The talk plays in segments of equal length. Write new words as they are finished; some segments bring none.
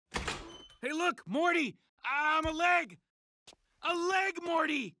Hey, look, Morty! I'm a leg! A leg,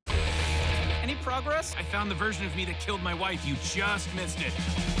 Morty! Any progress? I found the version of me that killed my wife. You just missed it.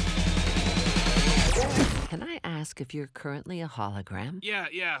 Can I ask if you're currently a hologram?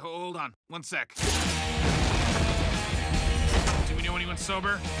 Yeah, hold on. 1 sec. Do we know anyone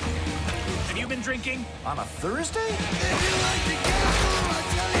sober? Have you been drinking? On a Thursday?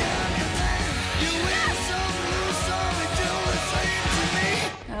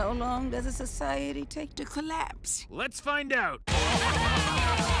 How long does a society take to collapse? Let's find out.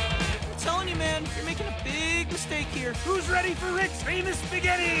 I'm telling you, man, you're making a big mistake here. Who's ready for Rick's famous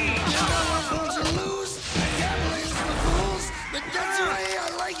spaghetti?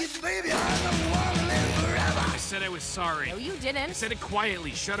 I said I was sorry. No, you I didn't. said it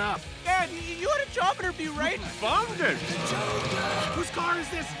quietly. Shut up. Dad, you had a job interview, right? Bombed it. Whose car is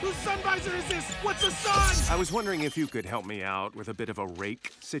this? Whose sun visor is this? What's a sun? I was wondering if you could help me out with a bit of a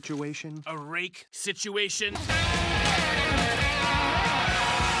rake situation. A rake situation?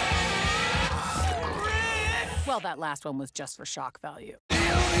 Well, that last one was just for shock value. The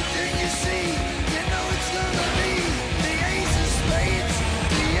only thing you see, you know it's gonna be the ace of spades,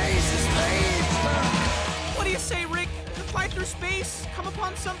 the ace of spades. What do you say, Rick? To fly through space, come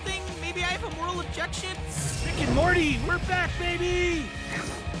upon something, maybe I have a moral objection? Rick and Morty, we're back, baby!